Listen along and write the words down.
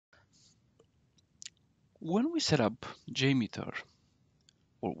When we set up JMeter,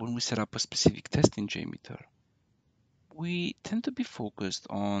 or when we set up a specific test in JMeter, we tend to be focused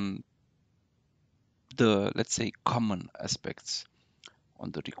on the, let's say, common aspects,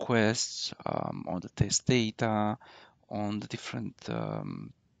 on the requests, on the test data, on the different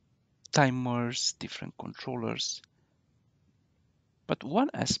timers, different controllers. But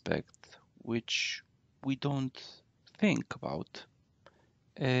one aspect which we don't think about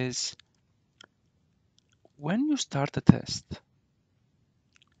is when you start a test,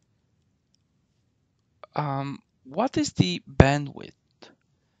 what is the bandwidth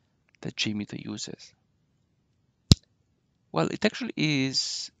that JMeter uses? Well, it actually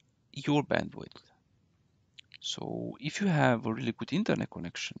is your bandwidth. So if you have a really good internet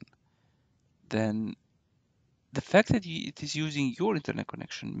connection, then the fact that it is using your internet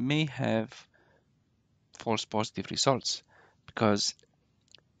connection may have false positive results, because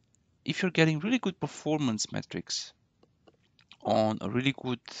if you're getting really good performance metrics on a really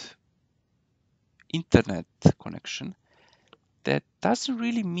good internet connection, that doesn't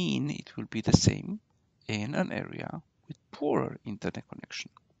really mean it will be the same in an area with poorer internet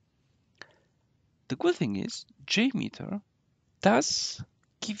connection. The good thing is JMeter does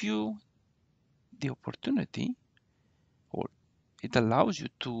give you the opportunity, or it allows you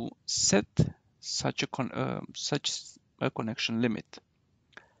to set such a connection limit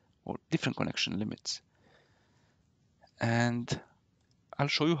or different connection limits. And I'll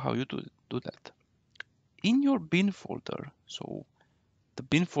show you how you do that. In your bin folder, so the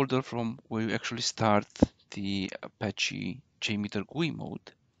bin folder from where you actually start the Apache JMeter GUI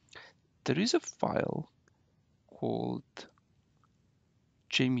mode, there is a file called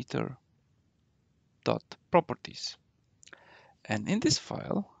jmeter.properties. And in this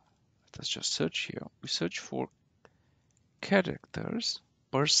file, let's just search here. We search for characters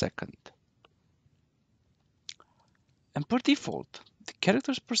per second. And per default, the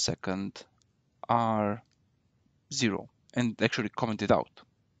characters per second are 0 and actually commented out.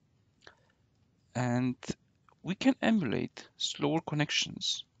 And we can emulate slower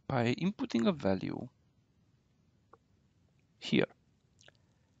connections by inputting a value here.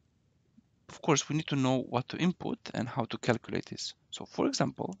 Of course, we need to know what to input and how to calculate this. So for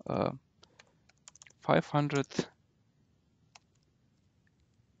example, 500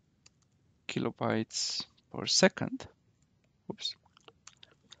 kilobytes per second,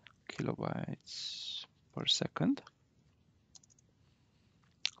 kilobytes per second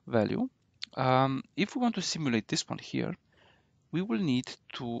value. If we want to simulate this one here, we will need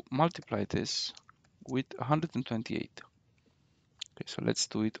to multiply this with 128. Okay, so let's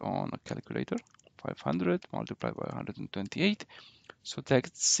do it on a calculator. 500 multiplied by 128, so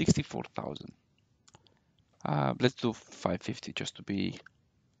that's 64,000. Let's do 550 just to be,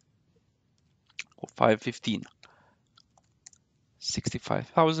 or 515.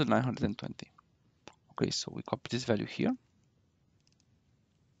 65,920. Okay, so we copy this value here.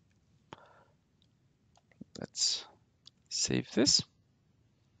 Let's save this.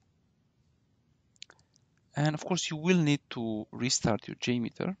 And of course, you will need to restart your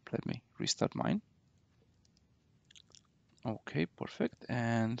JMeter. Let me restart mine. Okay, perfect.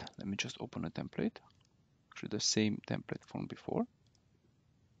 And let me just open a template. Actually, the same template from before.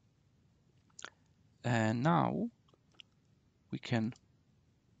 And now we can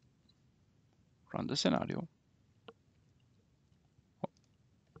run the scenario.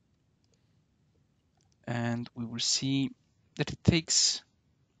 And we will see that it takes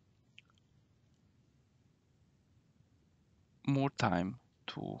more time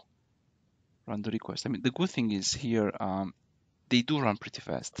to run the request. I mean, the good thing is here, they do run pretty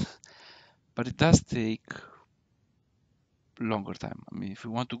fast, but it does take longer time. I mean, if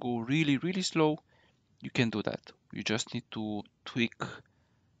you want to go really, really slow, you can do that. You just need to tweak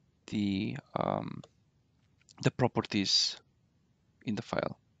the properties in the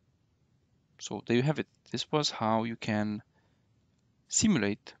file. So there you have it. This was how you can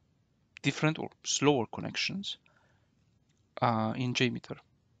simulate different or slower connections in JMeter.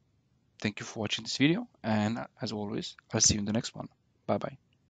 Thank you for watching this video, and as always, I'll see you in the next one. Bye bye.